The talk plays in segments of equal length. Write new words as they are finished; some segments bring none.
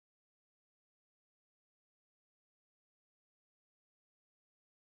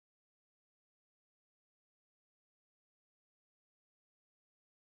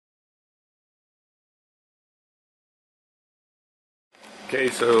Okay,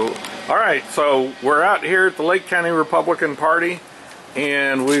 so, all right, so we're out here at the Lake County Republican Party,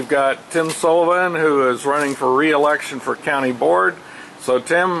 and we've got Tim Sullivan, who is running for re-election for county board. So,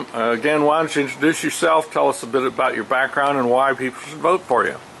 Tim, again, why don't you introduce yourself, tell us a bit about your background and why people should vote for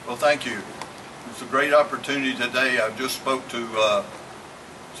you. Well, thank you. It's a great opportunity today. I just spoke to a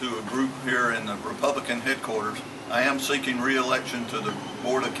group here in the Republican headquarters. I am seeking re-election to the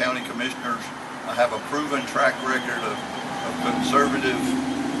Board of County Commissioners. I have a proven track record of conservative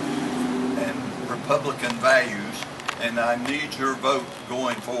and Republican values, and I need your vote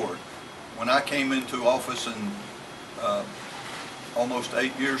going forward. When I came into office almost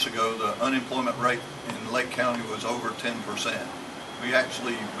 8 years ago, the unemployment rate in Lake County was over 10%. We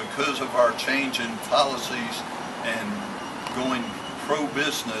actually, because of our change in policies and going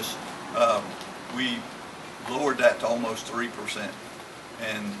pro-business, we lowered that to almost 3%.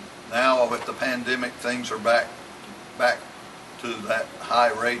 And now with the pandemic, things are back to that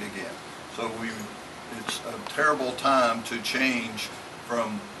high rate again. So it's a terrible time to change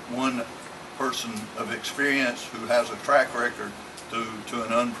from one person of experience who has a track record to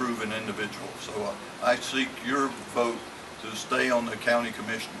an unproven individual. So I seek your vote to stay on the county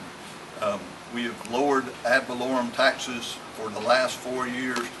commission. We have lowered ad valorem taxes for the last 4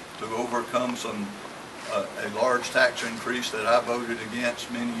 years to overcome a large tax increase that I voted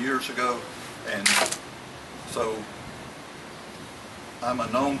against many years ago, and so I'm a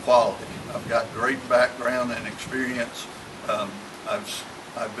known quality. I've got great background and experience.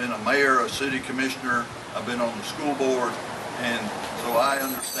 I've been a mayor, a city commissioner, I've been on the school board, and so I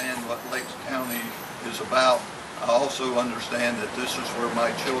understand what Lake County is about. I also understand that this is where my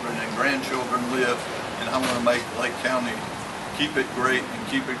children and grandchildren live, and I want to make Lake County keep it great, and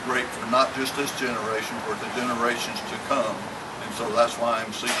keep it great for not just this generation, but the generations to come. And so that's why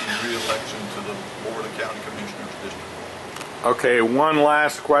I'm seeking re-election to the Board of County Commissioners District. Okay, one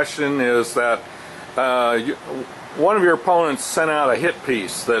last question is that one of your opponents sent out a hit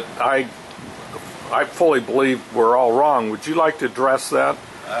piece that I fully believe we're all wrong. Would you like to address that?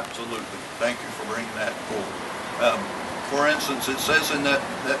 Absolutely. Thank you for bringing that forward. For instance, it says in that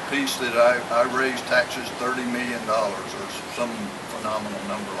piece that I raised taxes $30 million or some phenomenal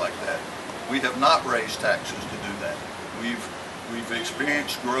number like that. We have not raised taxes to do that. We've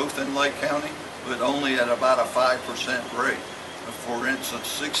experienced growth in Lake County, but only at about a 5% rate. For instance,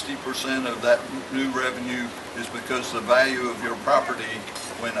 60% of that new revenue is because the value of your property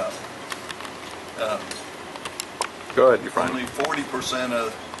went up. Go ahead, you're fine. Only 40%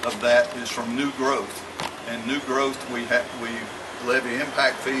 of that is from new growth. And new growth, we levy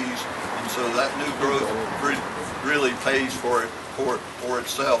impact fees, and so that new growth really pays for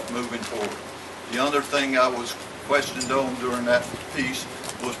itself moving forward. The other thing I was questioned on during that piece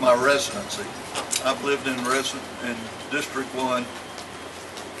was my residency. I've lived in District 1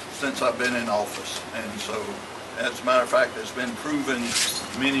 since I've been in office, and so as a matter of fact, it's been proven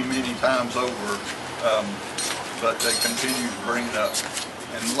many times over, but they continue to bring it up.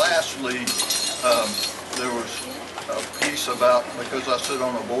 And lastly, there was a piece about, because I sit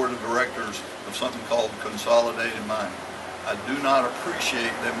on a board of directors of something called consolidated mining. I do not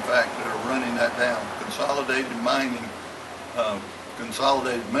appreciate the fact that are running that down. Consolidated mining,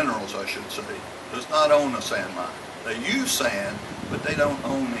 consolidated minerals, I should say, does not own a sand mine. They use sand, but they don't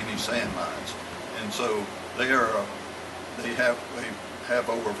own any sand mines. And so they have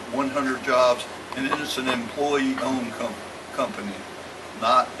over 100 jobs, and it is an employee-owned company,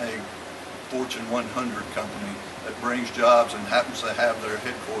 not a Fortune 100 company that brings jobs and happens to have their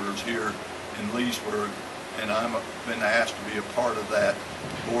headquarters here in Leesburg, and I've been asked to be a part of that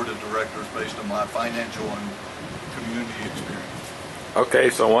board of directors based on my financial and community experience. Okay,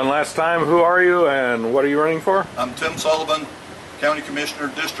 so one last time, who are you and what are you running for? I'm Tim Sullivan, County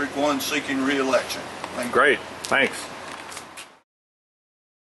Commissioner, District 1, seeking re-election. Great, thanks.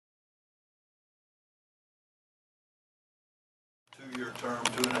 Two-year term,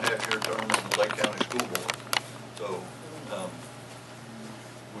 2.5-year term on the Lake County School Board. So,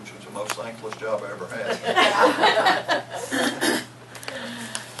 which was the most thankless job I ever had.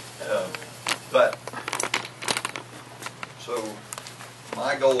 So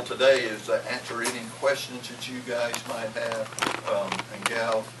my goal today is to answer any questions that you guys might have, and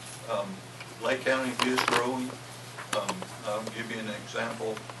gal. Lake County is growing. I'll give you an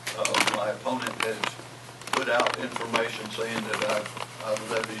example. My opponent has put out information saying that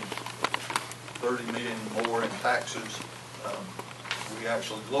I've levied $30 million more in taxes. We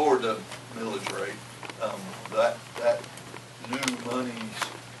actually lowered the millage rate. That new money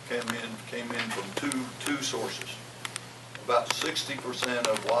came in from two sources. About 60%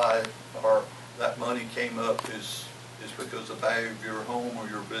 of why that money came up is is because the value of your home or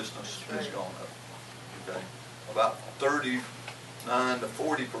your business has gone up. Okay, about 39 to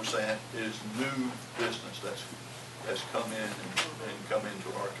 40% is new business that's come in and come into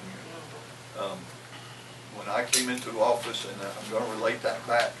our community. When I came into office, and I'm going to relate that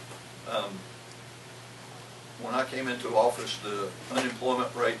back, when I came into office, the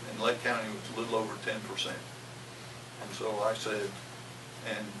unemployment rate in Lake County was a little over 10%. And so I said,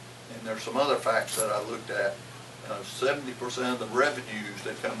 and there's some other facts that I looked at. 70% of the revenues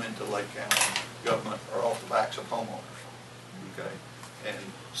that come into Lake County government are off the backs of homeowners. Okay, and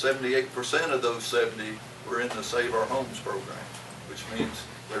 78% of those 70 were in the Save Our Homes program, which means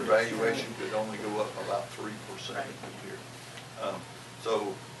their valuation could only go up about 3% a year.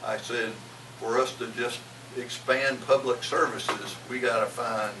 So I said, for us to just expand public services, we got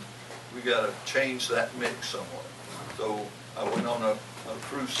to change that mix somewhat. So I went on a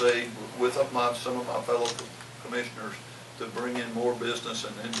crusade with some of my fellow commissioners to bring in more business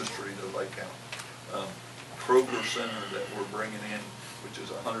and industry to Lake County. Kroger Center that we're bringing in, which is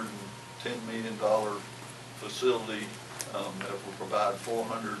a $110 million facility that will provide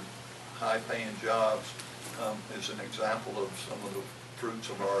 400 high-paying jobs, is an example of some of the fruits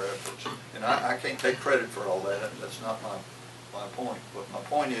of our efforts. And I can't take credit for all that. That's not my point. But my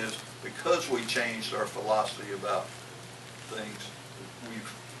point is, because we changed our philosophy about things,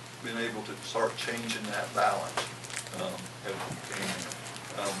 we've been able to start changing that balance as we came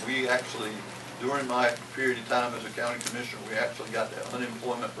in. We actually, during my period of time as a county commissioner, we actually got the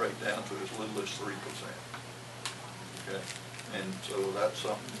unemployment rate down to as little as 3%. Okay, and so that's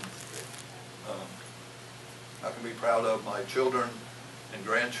something I can be proud of. My children and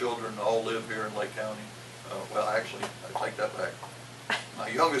grandchildren all live here in Lake County. Well, actually, I take that back. My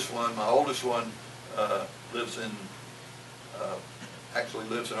youngest one, my oldest one, lives in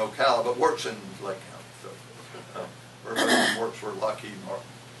Ocala, but works in Lake County. So, her husband works for Lockheed Martin.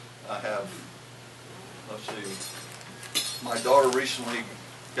 I have, let's see, my daughter recently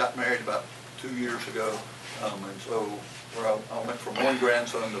got married about 2 years ago, and so I went from 1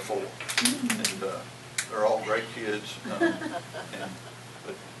 grandson to 4, and they're all great kids,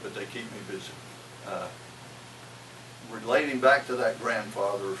 but they keep me busy. Relating back to that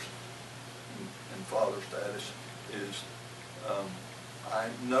grandfather and father status is, I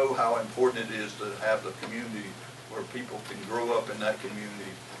know how important it is to have the community where people can grow up in that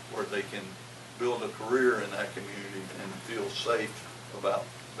community, where they can build a career in that community and feel safe about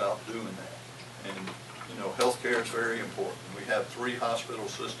doing that. And you know, healthcare is very important. We have 3 hospital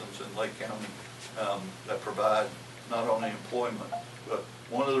systems in Lake County that provide not only employment, but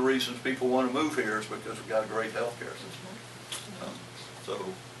one of the reasons people want to move here is because we've got a great healthcare system. So,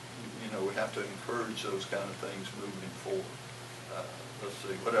 you know, we have to encourage those kind of things moving forward. Let's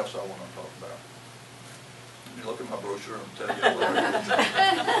see, what else I want to talk about? Let me look at my brochure and tell you what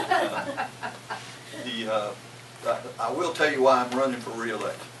I will tell you why I'm running for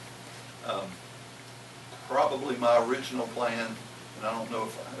re-election. Probably my original plan, and I don't know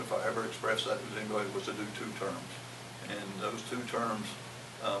if I ever expressed that to anybody, was to do 2 terms. And those 2 terms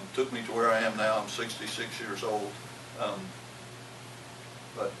took me to where I am now. I'm 66 years old.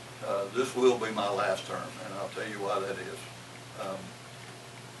 But this will be my last term, and I'll tell you why that is.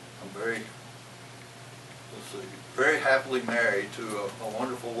 I'm very happily married to a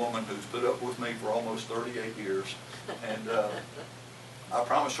wonderful woman who's put up with me for almost 38 years. And I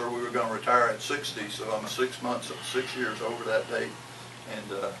promised her we were going to retire at 60, so I'm 6 years over that date.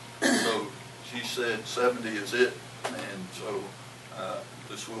 And so she said 70 is it, and so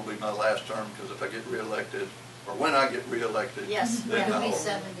this will be my last term, because if I get reelected, or when I get reelected, yes, then I'll be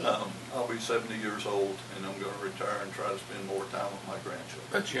 70. I'll be 70 years old, and I'm going to retire and try to spend more time with my grandchildren.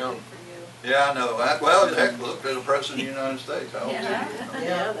 That's young. Good for you. Yeah, I know. Well, heck, look at the President of the United States. How old is he?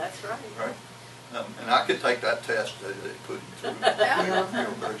 Yeah, that's right. Right. And I could take that test that they put you through. I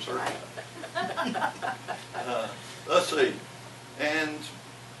feel very certain. Let's see. And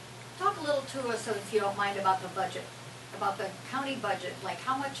Talk a little to us, if you don't mind, about the budget, about the county budget, like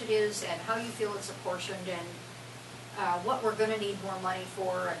how much it is and how you feel it's apportioned, and what we're going to need more money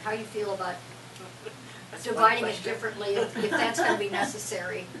for, and how you feel about dividing it differently if that's going to be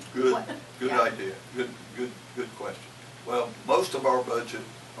necessary. Good idea. Good question. Well, most of our budget,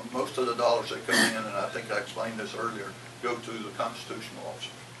 most of the dollars that come in, and I think I explained this earlier, go to the constitutional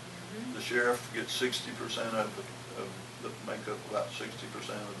officers. Mm-hmm. The sheriff gets 60% make up about 60%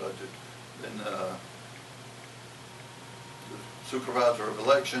 of the budget. Then the supervisor of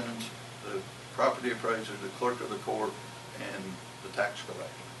elections, the property appraiser, the clerk of the court, and the tax collector.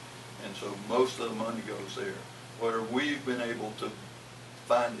 And so most of the money goes there. Where we've been able to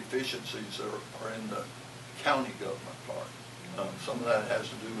find efficiencies are in the county government part. Some of that has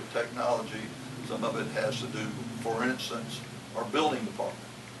to do with technology. Some of it has to do, for instance, our building department.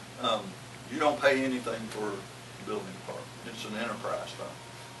 You don't pay anything for the building department. It's an enterprise fund.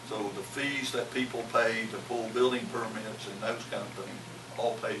 So the fees that people pay to pull building permits and those kind of things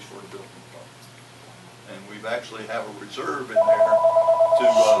all pays for the building department. And we've actually have a reserve in there to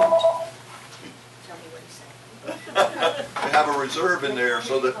Tell me what he said. we have a reserve in there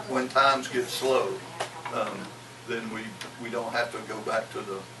so that when times get slow, then we don't have to go back to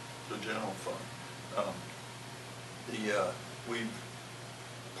the general fund.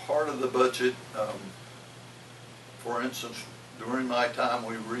 Part of the budget, for instance, during my time,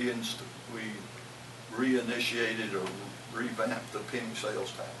 we reinitiated or revamped the penny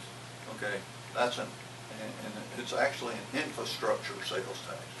sales tax. Okay, and it's actually an infrastructure sales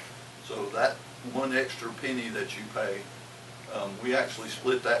tax. So that one extra penny that you pay, we actually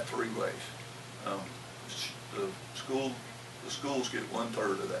split that 3 ways. The schools get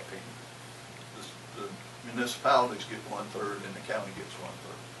 1/3 of that penny. The municipalities get 1/3, and the county gets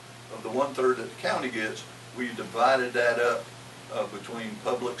 1/3. Of the 1/3 that the county gets, we divided that up between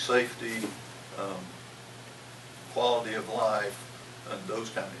public safety, quality of life, and those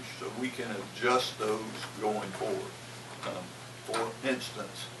kind of issues. So we can adjust those going forward. For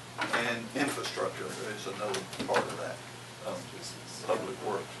instance, and infrastructure is another part of that, public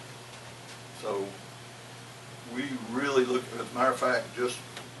works. So we really look, as a matter of fact, just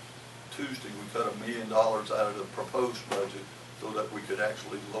Tuesday we cut $1 million out of the proposed budget so that we could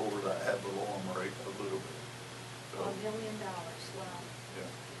actually lower the ad valorem rate a little bit. So, $1 million, wow.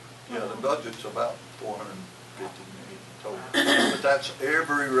 yeah, the budget's about $450 million total, but that's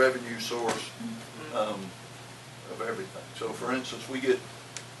every revenue source of everything. So, for instance, we get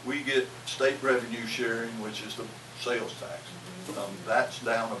state revenue sharing, which is the sales tax. That's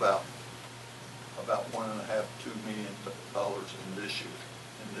down about $1.5–2 million in this year,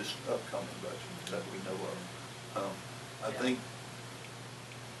 in this upcoming budget that we know of. I think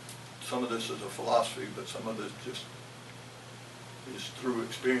some of this is a philosophy, but some of this just is through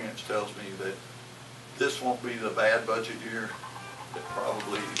experience tells me that this won't be the bad budget year. That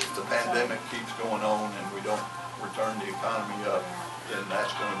probably if the pandemic keeps going on and we don't return the economy up, then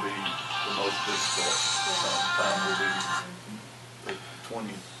that's going to be the most difficult time will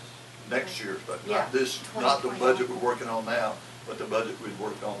be the next year's budget. Not the budget we're working on now, but the budget we'd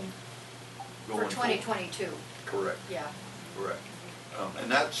worked on going for 2022. Correct. Yeah. Correct.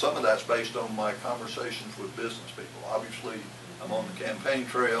 And some of that's based on my conversations with business people. Obviously, I'm on the campaign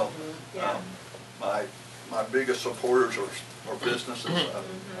trail. My biggest supporters are businesses.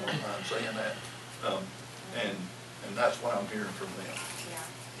 I'm saying that, and that's what I'm hearing from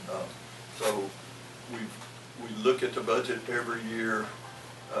them. So we look at the budget every year,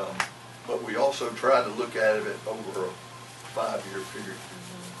 but we also try to look at it over a 5-year period.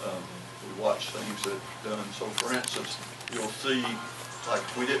 We watch things that are done. So, for instance, you'll see, like,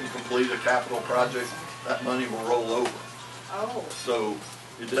 we didn't complete a capital project, that money will roll over. Oh. So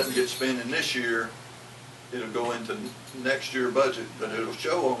it doesn't get spent in this year, it'll go into next year's budget, but it'll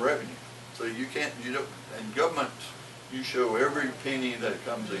show on revenue. So in government, you show every penny that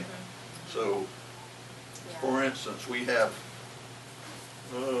comes in. So, for instance, we have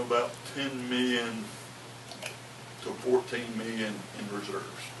about 10 million to 14 million in reserves,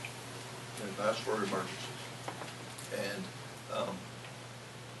 and that's for emergencies. And I'll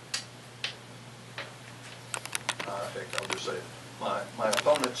just say it. My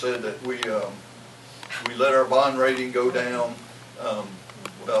opponent said that we let our bond rating go down.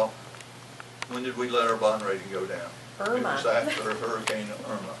 Well, when did we let our bond rating go down? Irma. It was after Hurricane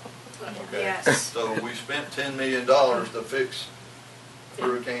Irma. Okay. Yes. So we spent $10 million to fix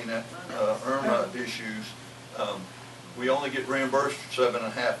Hurricane Irma issues. We only get reimbursed for $7.5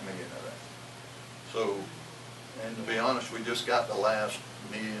 million of that. So, and to be honest, we just got the last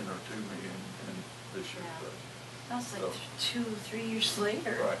 $1 million or $2 million in this year's budget. That's like 2–3 years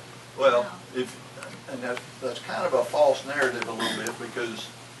later. Right. Well, and that's kind of a false narrative a little bit, because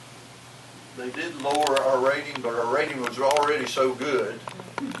they did lower our rating, but our rating was already so good,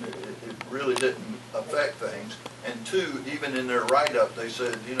 it really didn't affect things. And two, even in their write-up, they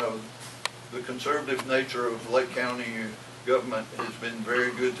said, the conservative nature of Lake County government has been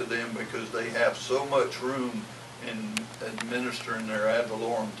very good to them because they have so much room in administering their ad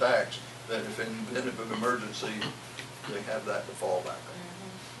valorem tax that if in the event of emergency, they have that to fall back on.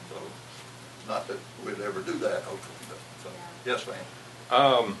 So, not that we'd ever do that, hopefully. But, so, yes,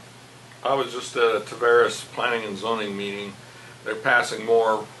 ma'am. I was just at a Tavares Planning and Zoning meeting. They're passing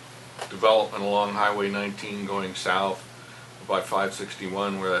more development along Highway 19 going south by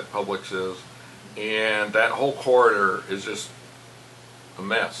 561 where that Publix is. and that whole corridor is just a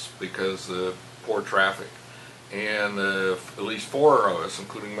mess because of poor traffic. And at least 4 of us,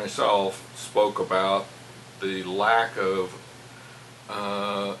 including myself, spoke about the lack of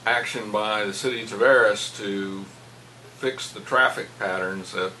action by the city of Tavares to fix the traffic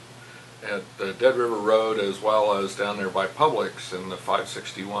patterns at Dead River Road, as well as down there by Publix in the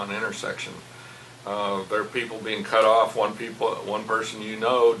 561 intersection. There are people being cut off. One person you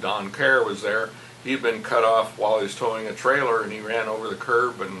know, Don Kerr, was there. He'd been cut off while he was towing a trailer, and he ran over the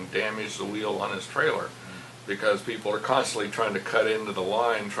curb and damaged the wheel on his trailer because people are constantly trying to cut into the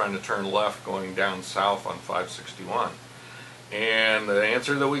line, trying to turn left going down south on 561. And the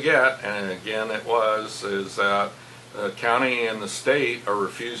answer that we get, and again is that the county and the state are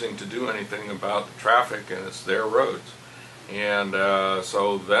refusing to do anything about the traffic, and it's their roads. And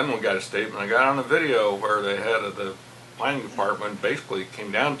so then we got a statement. I got on a video where the head of the planning department basically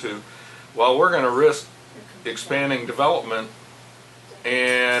came down to, well, we're going to risk expanding development,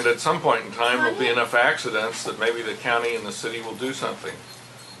 and at some point in time there'll be enough accidents that maybe the county and the city will do something.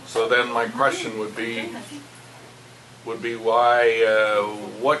 So then my question would be why,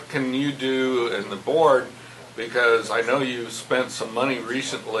 what can you do in the board? Because I know you spent some money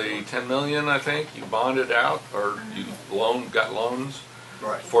recently, 10 million, I think, you bonded out, or you got loans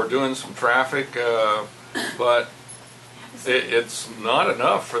for doing some traffic, but it's not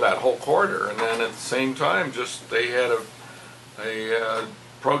enough for that whole corridor. And then at the same time, they had a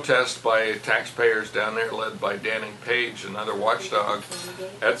protest by taxpayers down there, led by Danning Page, another watchdog,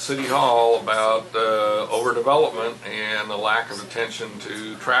 at City Hall about overdevelopment and the lack of attention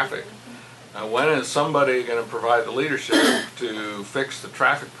to traffic. Now, when is somebody going to provide the leadership to fix the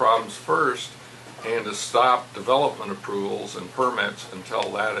traffic problems first and to stop development approvals and permits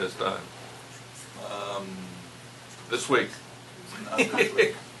until that is done? This week. Not this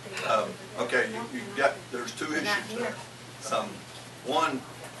week. Okay, there's 2 issues there. One,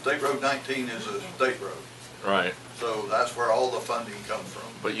 State Road 19 is a state road. Right. So that's where all the funding comes from.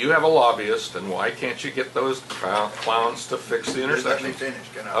 But you have a lobbyist, and why can't you get those clowns to fix the intersection? Let me finish.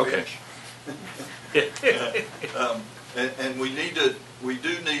 Can I okay. finish? And we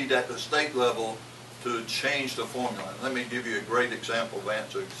do need at the state level to change the formula. Let me give you a great example,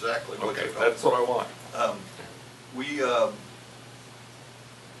 Vance, of exactly what you're talking about. That's what I want.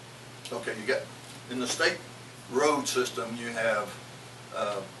 You got, in the state road system, you have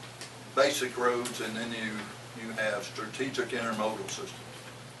basic roads, and then you have strategic intermodal systems.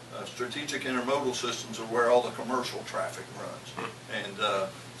 Strategic intermodal systems are where all the commercial traffic runs. And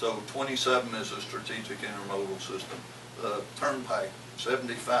so 27 is a strategic intermodal system. The Turnpike,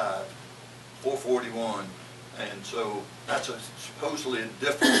 75, 441, and so that's supposedly a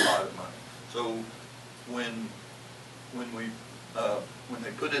different pot of money. So when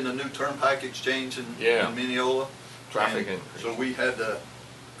they put in a new Turnpike exchange in Mineola, traffic increase. So we had to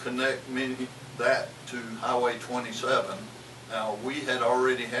connect that to Highway 27. Now, we had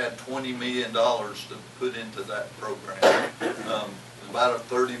already had $20 million to put into that program, about a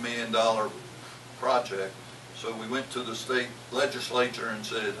 $30 million project. So we went to the state legislature and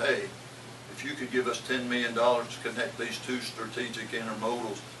said, hey, if you could give us $10 million to connect these 2 strategic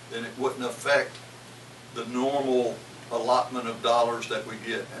intermodals, then it wouldn't affect the normal allotment of dollars that we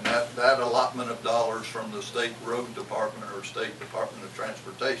get. And that allotment of dollars from the state road department or state department of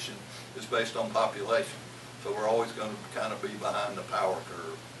transportation is based on population. So we're always going to kind of be behind the power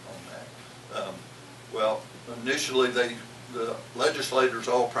curve on that. Well, initially the legislators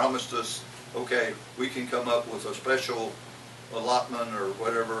all promised us, okay, we can come up with a special allotment or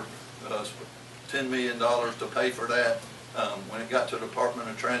whatever, $10 million to pay for that. When it got to the Department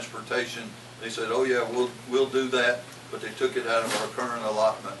of Transportation, they said, oh yeah, we'll do that, but they took it out of our current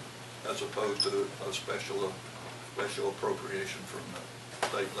allotment as opposed to a special appropriation from the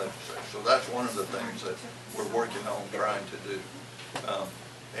state legislature. So that's one of the things that we're working on trying to do.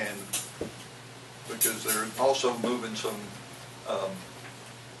 And because they're also moving some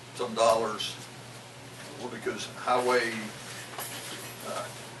dollars, because highway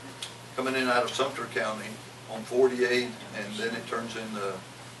coming in out of Sumter County on 48, and then it turns into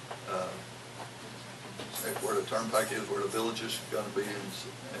where the turnpike is, where the village is going to be in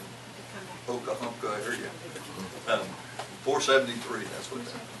Oklahoma area. 473, that's what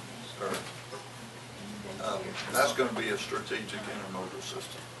that is. That's going to be a strategic intermodal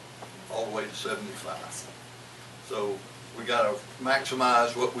system, all the way to 75. So we got to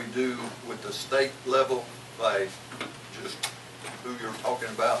maximize what we do with the state level by just who you're talking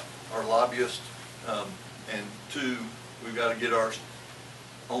about, our lobbyists, and 2, we've got to get our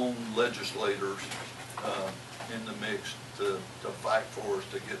own legislators in the mix to fight for us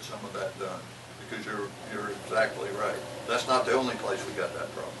to get some of that done. because you're exactly right. That's not the only place we got that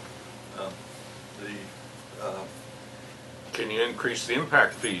problem. Can you increase the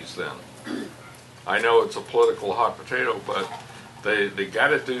impact fees then? I know it's a political hot potato, but they got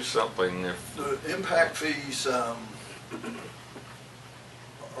to do something. If the impact fees are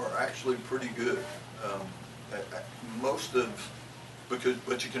actually pretty good. Most of, but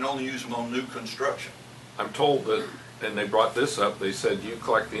you can only use them on new construction. I'm told that, and they brought this up, they said you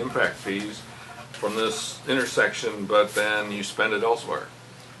collect the impact fees from this intersection, but then you spend it elsewhere.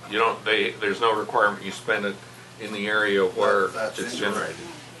 You don't. There's no requirement you spend it in the area where it's generated.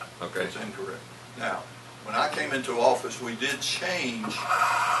 Okay. That's incorrect. Now, when I came into office, we did change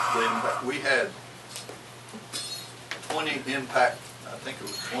the impact. We had 20 impact, I think it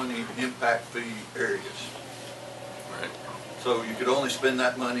was 20 impact fee areas. Right. So you could only spend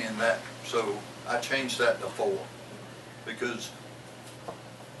that money in that. So I changed that to 4 because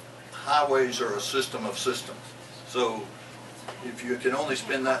highways are a system of systems. So if you can only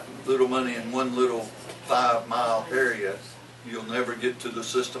spend that little money in one little 5-mile area, you'll never get to the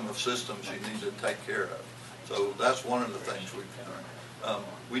system of systems you need to take care of. So that's one of the things we've done.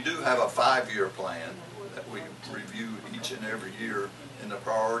 We do have a 5-year plan that we review each and every year, and the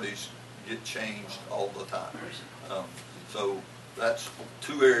priorities get changed all the time. So that's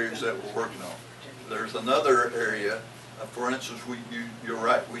 2 areas that we're working on. There's another area, for instance, you're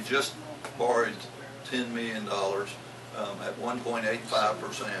right, we just borrowed $10 million at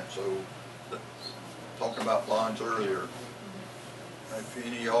 1.85%. So talking about bonds earlier, if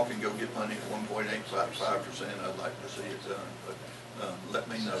any of y'all can go get money at 1.85%, I'd like to see it done. But let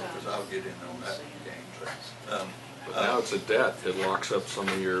me know, because I'll get in on that game. But now it's a debt. It locks up some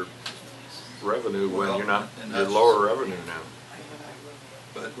of your revenue when Well, you're not, and you're that's- lower revenue now.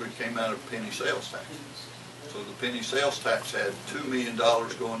 But we came out of penny sales tax. So the penny sales tax had $2 million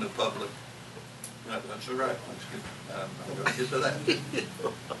going to public. That's all right. That's good. I'm going to get to that.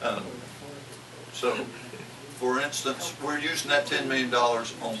 So, for instance, we're using that $10 million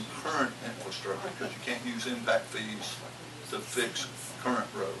on current infrastructure because you can't use impact fees to fix current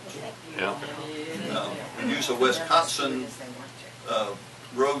roads. Yeah. We use a Wisconsin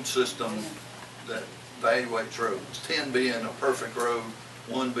road system that evaluates roads. 10 being a perfect road,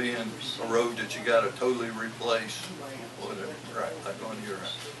 1 being a road that you got to totally replace. Whatever. Right, like going to your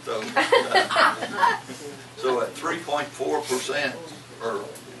house. So at 3.4%, or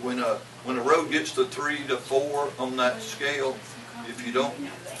when a road gets to 3 to 4 on that scale, if you don't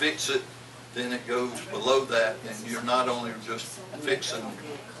fix it, then it goes below that, and you're not only just fixing or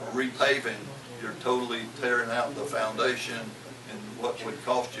repaving, you're totally tearing out the foundation, and what would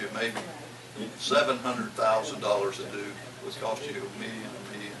cost you maybe $700,000 to do would cost you $1 million,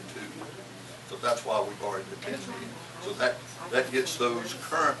 $1.2 million. So that's why we borrowed the $10 million. So that gets those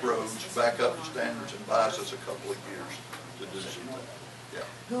current roads back up to standards and buys us a couple of years to do something. Yeah.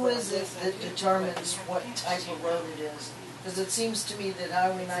 Who is it that determines what type of road it is? Because it seems to me that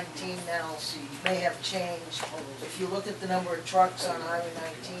Highway 19 now may have changed. If you look at the number of trucks on Highway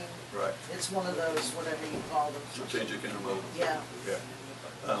 19, Right. it's one of those, whatever you call them. Strategic intermodal. Yeah. Yeah.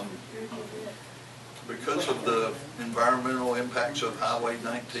 Because of the environmental impacts of Highway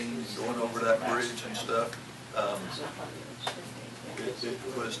 19, going over that bridge and stuff, it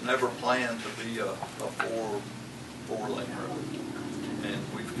was never planned to be a four-lane road. And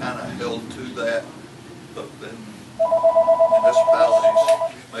we've kind of held to that, but then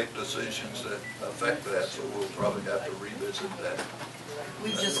municipalities make decisions that affect that, so we'll probably have to revisit that.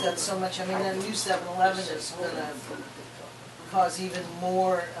 We've just got so much, I mean, that new 7-Eleven is going to cause even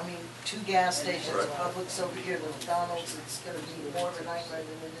more, I mean, 2 gas stations, Right. Publix over here, the McDonald's, it's going to be more of a nightmare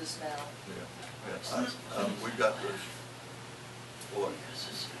than it is now. Yeah. We've got this, boy,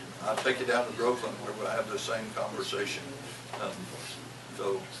 I'll take you down to Groveland where we'll have the same conversation.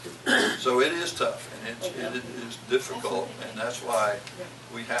 So it is tough, and it is difficult, and that's why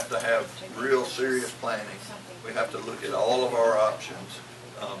we have to have real serious planning. We have to look at all of our options,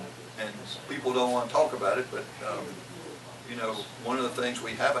 and people don't want to talk about it, but you know, one of the things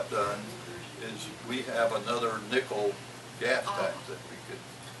we haven't done is we have another nickel gas tax that we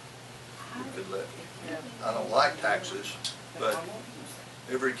could levy. I don't like taxes, but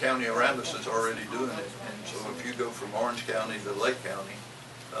every county around us is already doing it, and so if you go from Orange County to Lake County,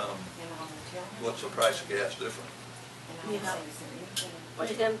 what's the price of gas different? Well,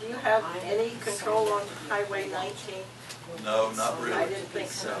 Tim, do you have any control on Highway 19? No, not really. I didn't think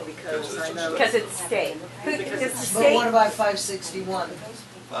so, because I know. Because it's state. Because It's the But what state. about 561?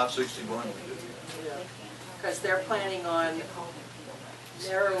 561 we do. Because they're planning on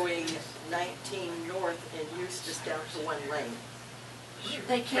narrowing 19 north and Eustis down to 1 lane.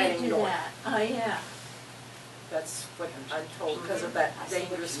 They can't heading do north. that. Oh, yeah. That's what I'm told, because of that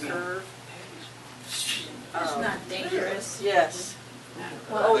dangerous curve. It's not dangerous. Yes.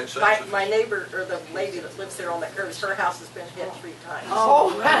 Well, Oh, my neighbor, or the lady that lives there on that curve, her house has been hit 3 times.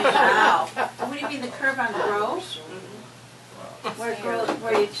 Oh, really? Wow. What do you mean, the curve on Grove? Where Grove,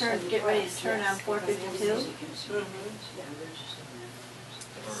 where you get ready to turn on 452?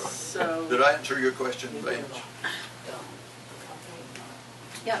 So, Did I answer your question, Vance?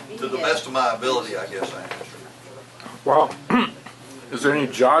 Yeah, To the best of my ability, I guess I answered. Well, is there any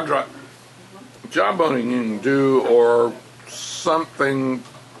job owning you can do or something,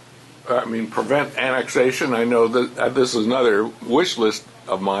 I mean, prevent annexation? I know that this is another wish list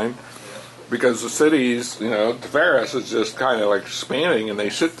of mine because the cities, Tavares is just kind of like expanding and they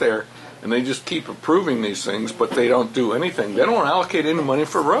sit there and they just keep approving these things, but they don't do anything. They don't allocate any money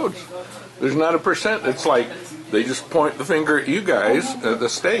for roads. There's not a percent. It's like they just point the finger at you guys, the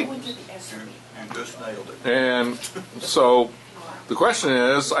state. You just nailed it. And so the question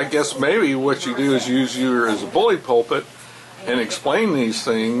is, I guess maybe what you do is use you as a bully pulpit and explain these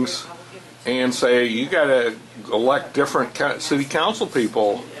things and say you got to elect different city council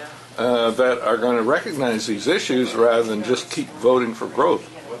people that are going to recognize these issues rather than just keep voting for growth.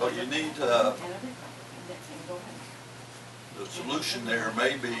 Well, you need, the solution there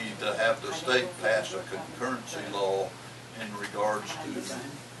may be to have the state pass a concurrency law in regards to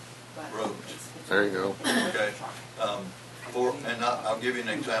roads. There you go. Okay, and I'll give you an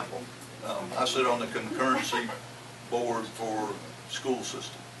example. I sit on the concurrency board for school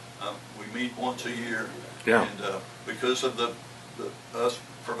system. We meet once a year, Yeah. and because of us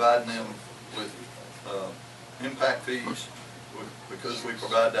providing them with impact fees, because we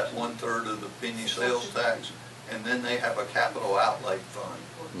provide that 1/3 of the penny sales tax, and then they have a capital outlay fund.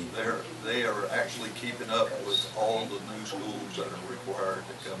 They are actually keeping up with all the new schools that are required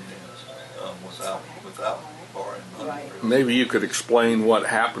to come in without borrowing money. Really. Maybe you could explain what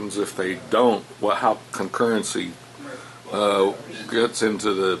happens if they don't, how concurrency gets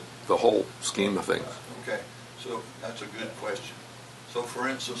into the whole scheme of things. Okay, so that's a good question. So for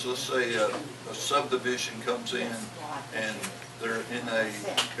instance, let's say a subdivision comes in and they're in a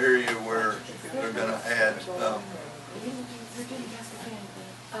area where they're going to add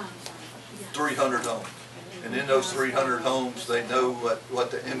 300 homes. And in those 300 homes, they know what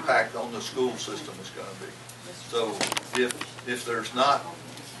the impact on the school system is going to be. So if there's not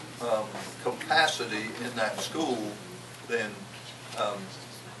capacity in that school, then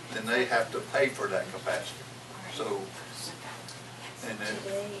they have to pay for that capacity. So, and then,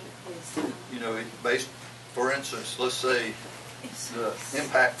 based, for instance, let's say the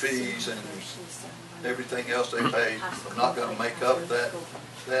impact fees and everything else they pay are not going to make up that,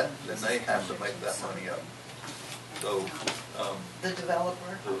 then they have to make that money up. So, The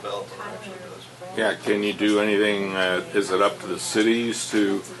developer? the developer actually does. Yeah, can you do anything, is it up to the cities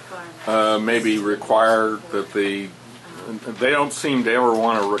to maybe require that they don't seem to ever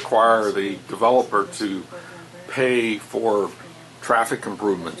want to require the developer to pay for traffic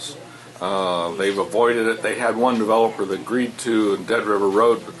improvements. They've avoided it. They had one developer that agreed to in Dead River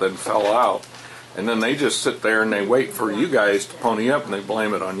Road but then fell out. And then they just sit there and they wait for you guys to pony up and they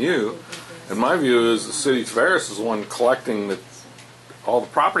blame it on you. And my view is the city of Tavares is the one collecting all the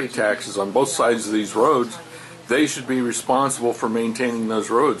property taxes on both sides of these roads. They should be responsible for maintaining those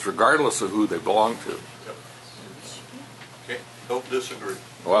roads regardless of who they belong to. Okay, don't disagree.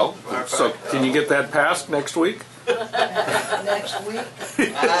 Well, so can you get that passed next week? Next week?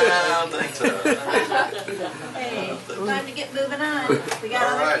 I don't think so. Hey, time to get moving on. We got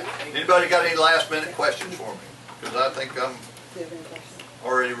All right. Anybody got any last minute questions for me? Because I think I'm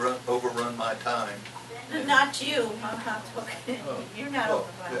already overrun my time. Not you. I'm not talking. You're not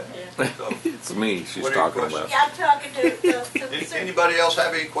over yeah. So, It's me she's what are your talking about. Yeah, I'm talking to the anybody else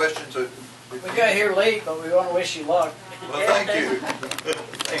have any questions? We got here late, but we want to wish you luck. Well, thank you.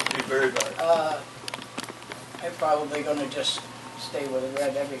 Thank you very much. I'm probably going to just stay with the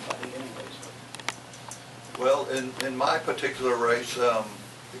red everybody anyways. Well, in my particular race,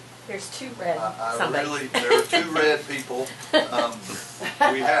 There's 2 red there are 2 red people.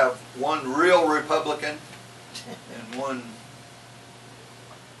 We have one real Republican and one.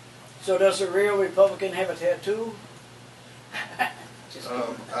 So does a real Republican have a tattoo?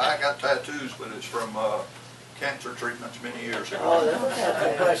 I got tattoos, but it's from cancer treatments many years ago. Oh, that's a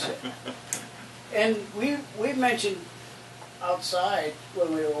good question. And we mentioned outside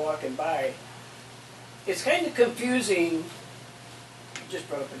when we were walking by, it's kind of confusing. You just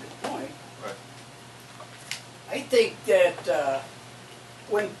brought up a good point. Right. I think that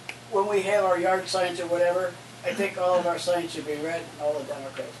when we have our yard signs or whatever, I think all of our signs should be red and all the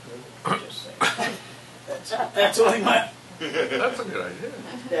Democrats blue. Just saying. That's only my, That's a good idea.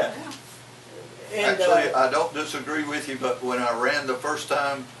 yeah. And, Actually, I don't disagree with you, but when I ran the first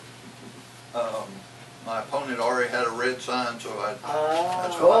time, my opponent already had a red sign, so that's why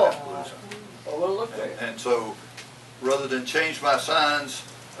I had a blue sign. well, we'll look there. And so, rather than change my signs,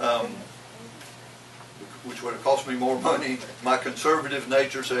 which would have cost me more money, my conservative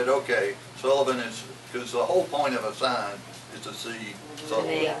nature said, okay, Sullivan is, because the whole point of a sign is to see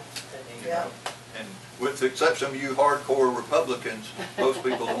Sullivan. Yeah. You know? And with the exception of you hardcore Republicans, most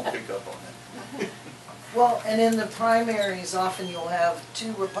people don't pick up on that. Well, and in the primaries, often you'll have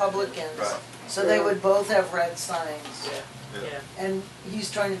two Republicans, Right. so they would both have red signs. Yeah. And he's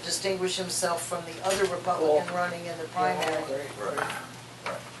trying to distinguish himself from the other Republican Cool. running in the primary. Right,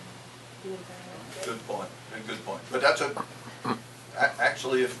 right. Good point, good point. But that's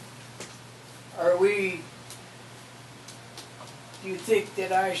actually, if, Are we, do you think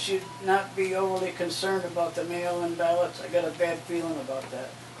that I should not be overly concerned about the mail-in ballots? I got a bad feeling about that.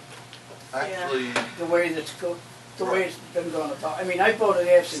 actually, The way way it's been going about. I mean, I voted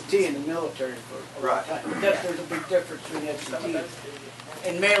absentee in the military for a long Right. time. But there's a big difference between absentee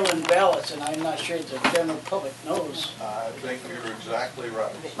and mail-in ballots, and I'm not sure the general public knows. I think you're exactly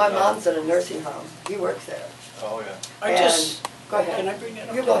right. My mom's in a nursing home. He works there. Oh, yeah. I And- just, Go ahead. can I bring that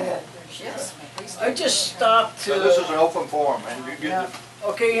up? You go ahead. Yes. I just stopped to. So this is an open forum, and you Yeah. get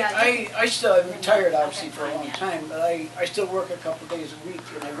Okay, Yeah, I still, I'm retired obviously for a long time, but I still work a couple days a week,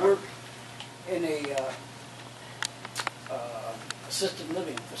 and I work in a assisted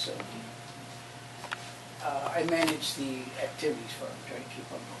living facility. I manage the activities for them, try to keep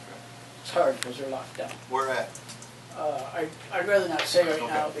them. It's hard because they're locked down. where at? I'd rather not say right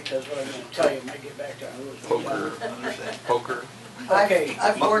now Okay. because what I'm going to tell you might get back to our rules. Poker, Understand. poker. Okay.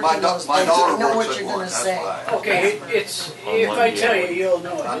 I've My- worked my in da- those my places, daughter I know works what at you're one, gonna that's say. why. Okay, it's, if I tell you, you'll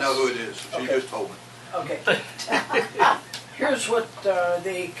know it. I know who it is. She Okay. just told me. Okay. Here's what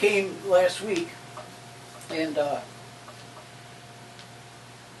they came last week, and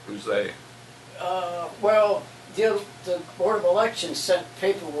Who's they? well, the Board of Elections sent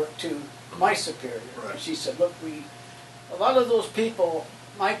paperwork to my superior. Right. She said, look, a lot of those people,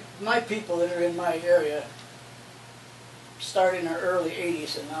 my people that are in my area, started in the early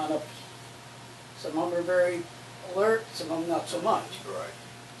 80s and on up. Some of them are very alert, some of them not so much. Right.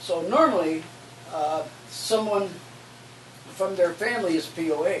 So normally, someone from their family is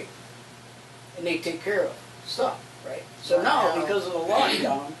POA, and they take care of stuff, right? So now, Wow. because of the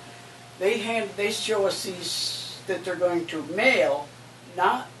lockdown, they show us these that they're going to mail,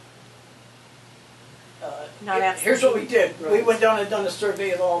 not. Not absentee. Here's what we did. We went down and done a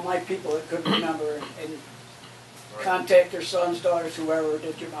survey of all my people that couldn't remember, and contact their sons, daughters, whoever,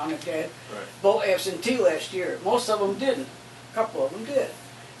 did your mom and dad, Right. vote absentee last year. Most of them didn't. A couple of them did.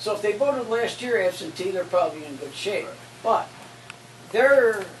 So if they voted last year absentee, they're probably in good shape. But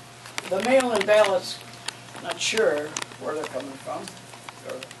the mail-in ballots, not sure where they're coming from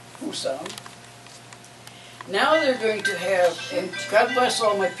or who sent them. Now they're going to have, and God bless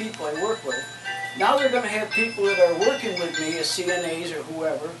all my people I work with, now they're going to have people that are working with me as CNAs or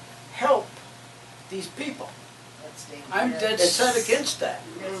whoever help these people. That's dangerous. I'm dead set against that.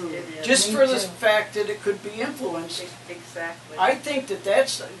 Mm. Just Me for the too. fact that it could be influenced. Exactly. I think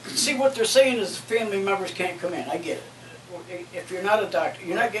that's, see what they're saying is family members can't come in, I get it. If you're not a doctor,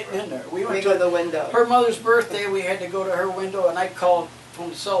 you're not getting in there. We We went go to to the window. her mother's birthday, we had to go to her window and I called from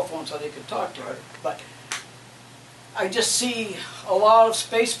the cell phone so they could talk to her. But I just see a lot of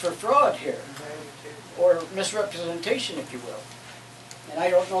space for fraud here, or misrepresentation, if you will. And I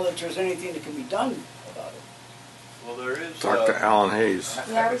don't know that there's anything that can be done about it. Well, there is. Talk to Alan Hayes,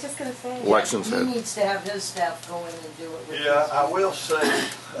 Yeah, I was just gonna say. elections He head. needs to have his staff go in and do it with Yeah, his- I will say,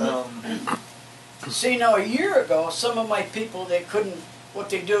 See, now a year ago, some of my people, they couldn't, what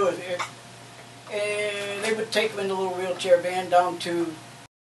they do is, they would take them in a little wheelchair van down to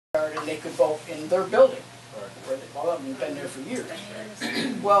the yard and they could vote in their building. Where they, all of them have been there for years.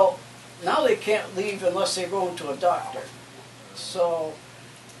 Well, now they can't leave unless they're going to a doctor. So,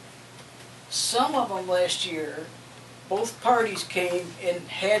 some of them last year, both parties came and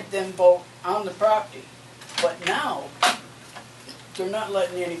had them vote on the property. But now, they're not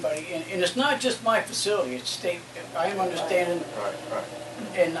letting anybody in. And it's not just my facility, it's state, I am understanding, right.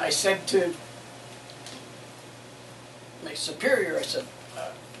 and I said to my superior, I said,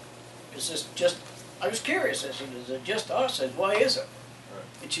 is this just, I was curious, I said, is it just us? I said, why is it?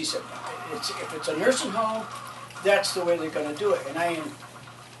 And she said, if it's a nursing home, that's the way they're gonna do it. And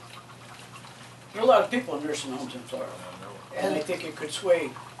there are a lot of people in nursing homes in Florida. And I think it could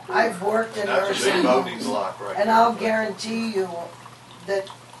sway I've worked in That's a nursing big voting homes, block right and there. I'll guarantee you that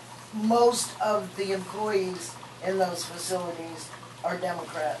most of the employees in those facilities are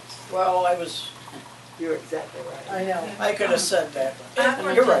Democrats. Well, You're exactly right. I know. I could have said that. I've but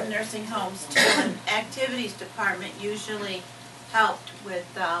worked You're right. in nursing homes too, and activities department usually helped with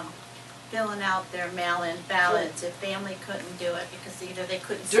filling out their mail-in ballots if family couldn't do it because either they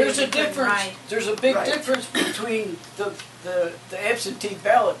couldn't see or There's they a couldn't difference, write. there's a big Right. difference between the absentee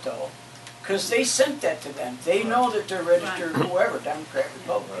ballot though, because they sent that to them. They know that they're registered, whoever, Democrat,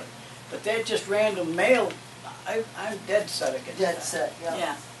 Republican. But that just random mail, I'm dead set against that. Dead set, yeah.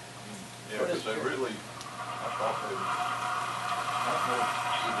 Yeah. Yeah, because they really, I thought they, I don't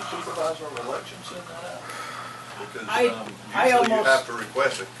know, did the supervisor of elections send that out? Because I usually you almost- have to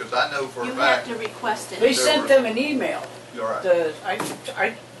request it, because I know for a You have fact. to request They it. sent them an email. You're right.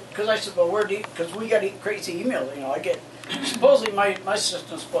 Because I said, well, because we got crazy emails, you know, I get, supposedly my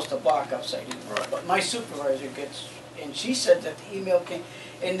system's supposed to block outside emails, Right. but my supervisor gets, and she said that the email came,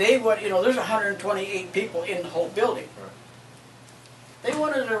 and they would, you know, there's 128 people in the whole building. Right. They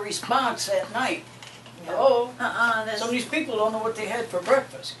wanted a response at night. Hello? That's, Some of these people don't know what they had for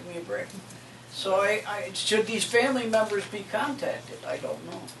breakfast. Give me a break. So should these family members be contacted? I don't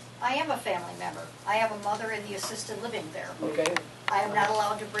know. I am a family member. I have a mother in the assisted living there. Okay? I am not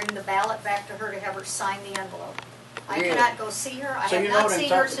allowed to bring the ballot back to her to have her sign the envelope. I Really? cannot go see her. I So have you know not what I'm seen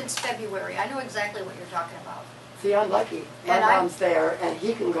her talking since February. I know exactly what you're talking about. See, I'm lucky. My And I'm- mom's there, and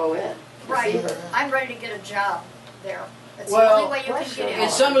he can go in to see Right. her. I'm ready to get a job there. That's the Well, only way you can bless get you. in.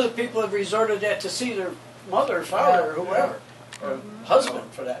 And some of the people have resorted that to see their mother, father, or whoever, or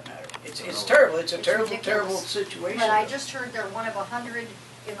husband for that matter. It's terrible. It's a It's terrible, ridiculous. terrible situation. But I just heard they're one of 100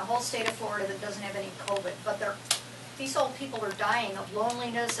 in the whole state of Florida that doesn't have any COVID. But these old people are dying of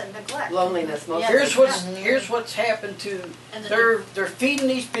loneliness and neglect. Loneliness, most Yes. Here's what's happened to, And the- they're feeding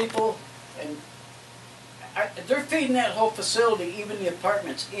these people, and they're feeding that whole facility, even the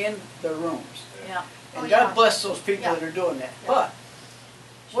apartments, in their rooms. yeah. And Oh, God yeah. bless those people Yeah. that are doing that. Yeah. But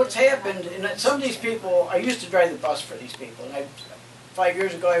what's happened, and that some of these people, I used to drive the bus for these people, and 5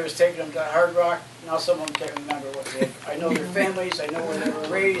 years ago I was taking them to Hard Rock. Now some of them can't remember what they did. I know their families, I know where they were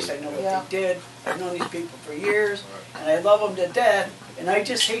raised, I know what Yeah. they did. I've known these people for years, and I love them to death. And I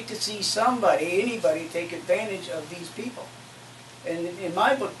just hate to see anybody take advantage of these people. And in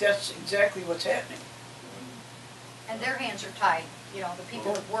my book, that's exactly what's happening. And their hands are tied. You know, the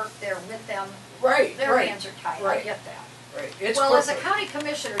people that work there with them, Right, their right, hands are tied. I right. get that. right. It's Well, as a corporate. county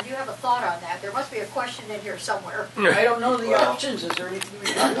commissioner, do you have a thought on that? There must be a question in here somewhere. I don't know the Well, options. Is there anything we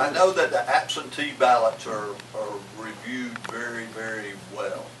can do? I know that the absentee ballots are reviewed very, very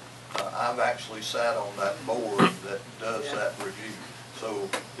well. I've actually sat on that board that does that review. So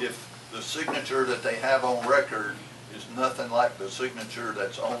if the signature that they have on record is nothing like the signature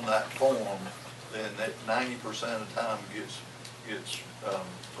that's on that form, then that 90% of the time gets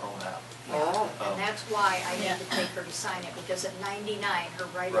thrown out. Ah, And that's why I need to take her to sign it, because at 99, her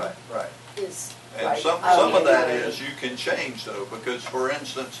writing Right. is, And Right. some of that is you can change though, because for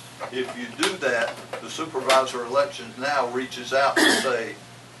instance, if you do that, the supervisor of elections now reaches out to say,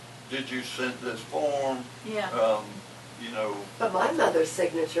 did you send this form? Yeah. You know, but my mother's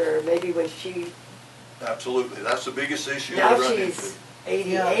signature, maybe when she, absolutely, that's the biggest issue now we run into. she's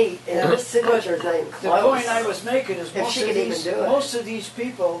 88, Yeah. and her signature's not even The close. point I was making is If she could even do it. most of these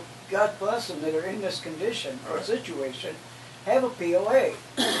people, God bless them, that are in this condition or Right. situation, have a POA,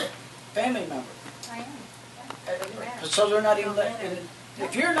 family member. I am. So they're not even, and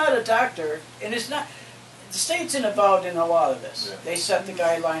if you're not a doctor, and it's not, the state's involved in a lot of this. Yeah. They set the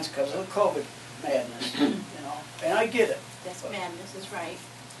guidelines because of the COVID madness, you know, and I get it. That's madness, is right.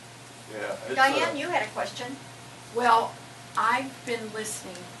 Yeah. it's, Diane, you had a question? Well, I've been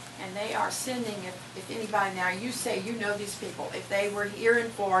listening, and they are sending, if anybody, now you say you know these people, if they were here in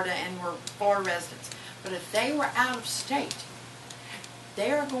Florida and were Florida residents, but if they were out of state,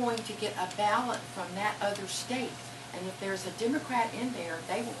 they are going to get a ballot from that other state. And if there's a Democrat in there,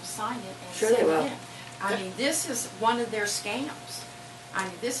 they will sign it and Sure send they it will. in. I mean, this is one of their scams. I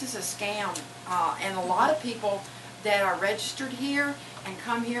mean, this is a scam. And a lot of people that are registered here and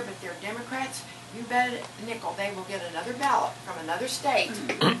come here, but they're Democrats, you bet a nickel they will get another ballot from another state.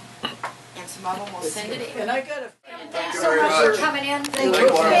 And some of them will send it in. And I got a, Thanks you so very much for much. coming in. Thank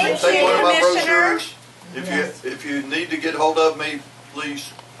Take one of, Thank take you, one of my Commissioner. brochures. If you need to get hold of me,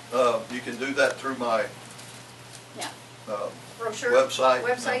 please, you can do that through my Yeah. Brochure? website.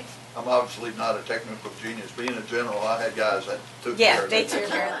 Website? I'm obviously not a technical genius. Being a general, I had guys that took care Yeah, of they that. took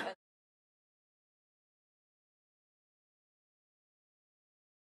care of that.